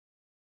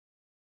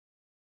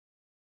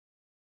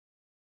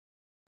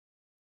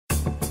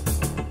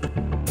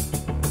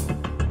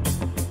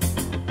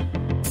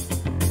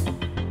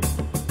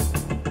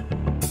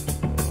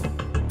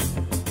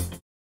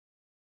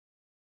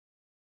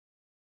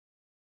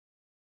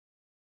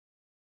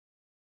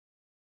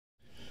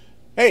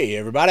Hey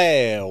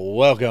everybody,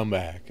 welcome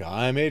back.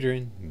 I'm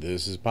Adrian.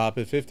 This is Pop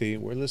at 50.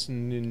 We're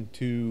listening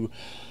to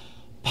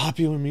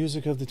popular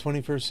music of the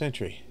 21st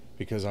century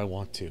because I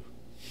want to.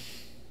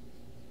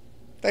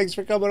 Thanks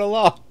for coming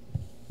along.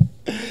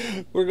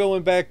 We're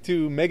going back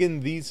to Megan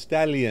Thee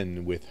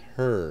Stallion with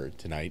Her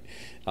tonight.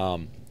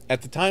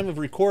 At the time of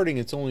recording,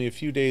 it's only a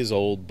few days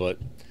old, but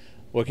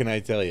what can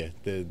I tell you?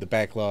 The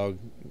backlog's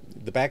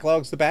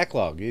the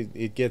backlog.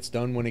 It gets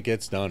done when it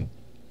gets done.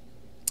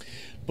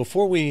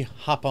 Before we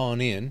hop on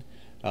in,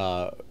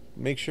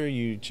 make sure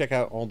you check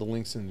out all the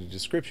links in the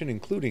description,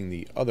 including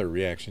the other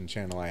reaction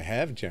channel I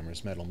have,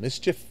 Jammers Metal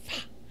Mischief.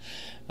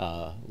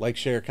 Like,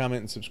 share,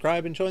 comment, and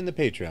subscribe, and join the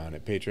Patreon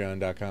at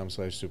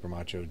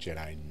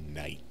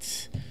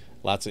patreon.com/SuperMachoJediKnight.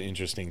 Lots of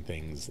interesting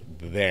things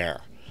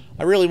there.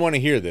 I really want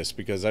to hear this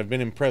because I've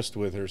been impressed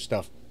with her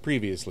stuff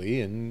previously,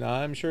 and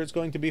I'm sure it's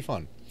going to be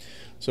fun.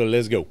 So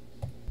let's go.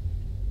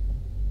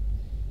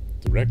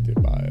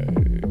 Directed by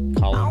Colin.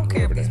 I don't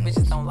care if these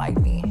bitches don't like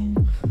me.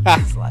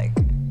 It's like,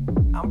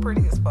 I'm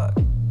pretty as fuck.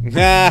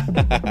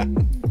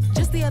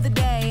 Just the other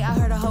day, I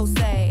heard a hoe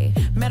say,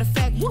 matter of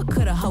fact, what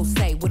could a hoe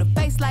say? With a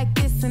face like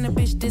this and a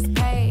bitch this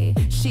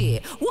paid?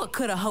 Shit, what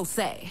could a hoe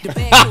say? The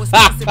bag so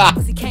expensive, my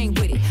pussy came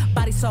with it.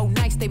 Body so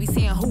nice, they be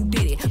saying who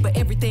did it. But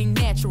everything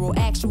natural,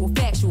 actual,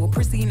 factual.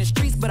 Prissy in the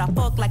streets, but I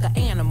fuck like an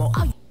animal.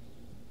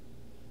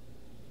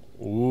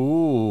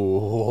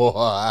 Ooh,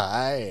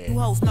 hi. You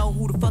hoes know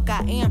who the fuck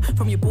I am.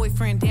 From your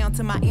boyfriend down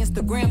to my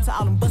Instagram, to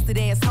all them busted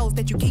ass hoes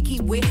that you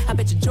kiki with. I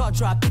bet your jaw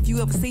drop if you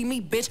ever see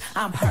me, bitch.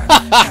 I'm her.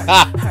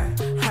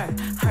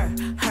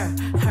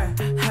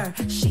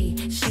 She.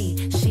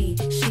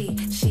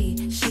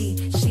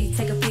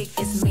 Take a pic,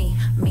 it's me.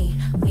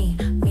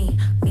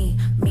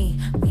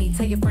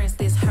 Tell your friends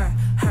this her.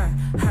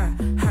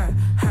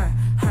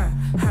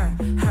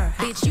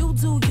 Bitch, you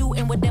do you,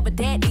 and whatever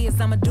that is,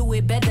 I'ma do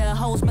it better.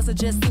 Hoes must have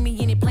just seen me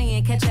in it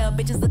playing catch up.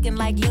 Bitches looking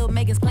like Lil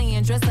Megan's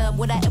playing dress up.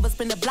 Would I ever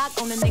spin the block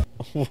on a nigga?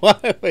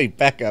 What? Wait,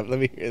 back up. Let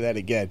me hear that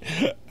again.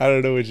 I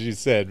don't know what you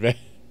said, man.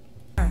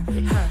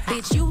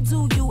 Bitch, you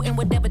do you, and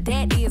whatever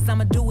that is,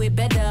 I'ma do it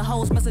better.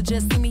 Hoes must have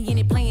just seen me in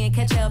it playing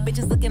catch up.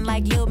 Bitches looking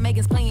like Lil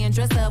Megan's playing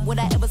dress up. Would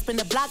I ever spin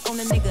the block on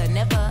a nigga?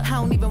 Never. I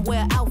don't even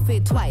wear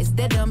outfit twice.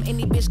 Dead them.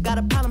 Any bitch got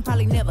a problem,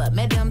 probably never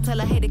met them. Tell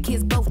her, hey, the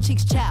kiss both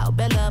cheeks, child.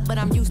 Bella, but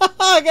I'm used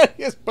I gotta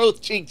kiss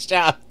both cheeks,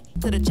 child.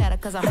 to the chatter,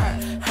 cause I'm her.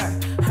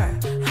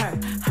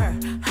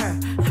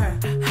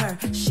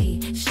 She.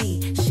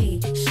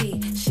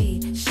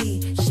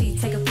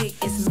 Take a pic,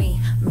 it's me.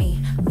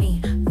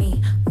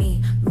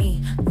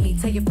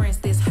 Tell your friends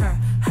this her.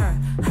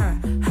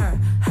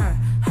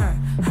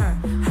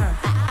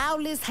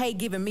 All this hate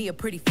giving me a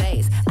pretty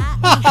face.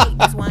 I hate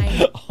this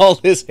wine. All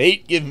this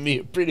hate giving me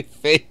a pretty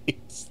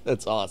face.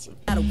 That's awesome.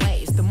 Out of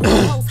ways. The more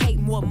hoes hate,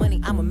 more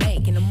money I'ma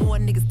make. And the more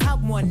niggas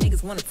talk, more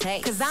niggas wanna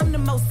take. Cause I'm the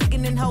most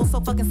sickening hoe,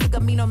 so fucking sick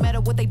of me. No matter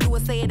what they do or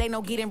say, it ain't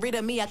no getting rid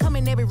of me. I come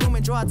in every room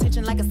and draw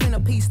attention like a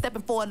centipede.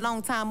 Stepping for a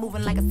long time,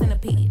 moving like a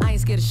centipede. I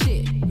ain't scared of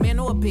shit, man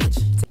or a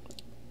bitch.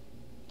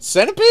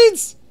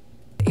 Centipedes?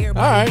 Everybody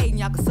Alright. hating,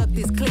 y'all can suck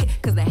this clip.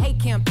 Cause the hate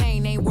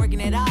campaign ain't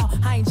working at all.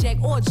 I ain't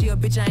Jack or Jill,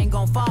 bitch, I ain't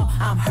gon' fall.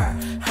 I'm her.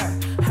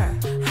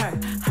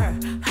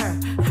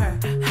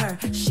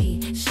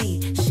 She.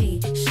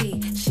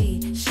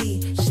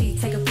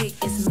 Take a pic,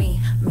 it's me.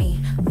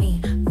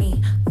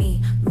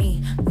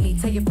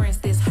 Tell your friends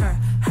this her.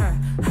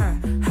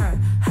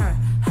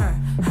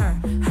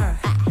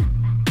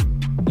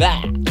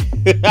 That.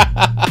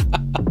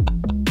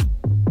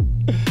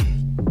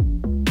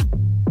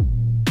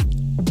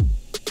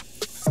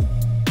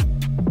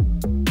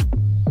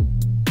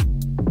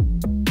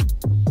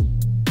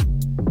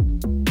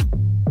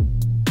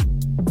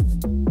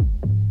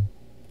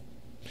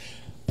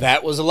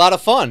 That was a lot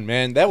of fun,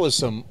 man. That was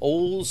some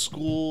old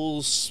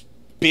school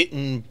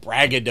spitting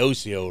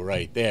braggadocio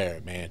right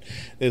there, man.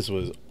 This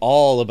was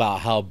all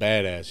about how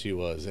badass she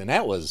was, and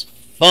that was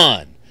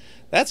fun.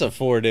 That's a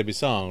for Debbie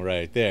song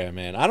right there,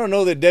 man. I don't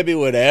know that Debbie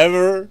would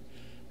ever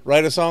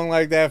write a song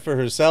like that for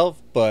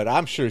herself, but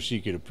I'm sure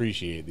she could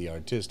appreciate the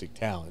artistic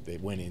talent that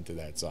went into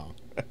that song.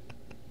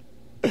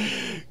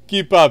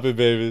 Keep popping,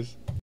 babies.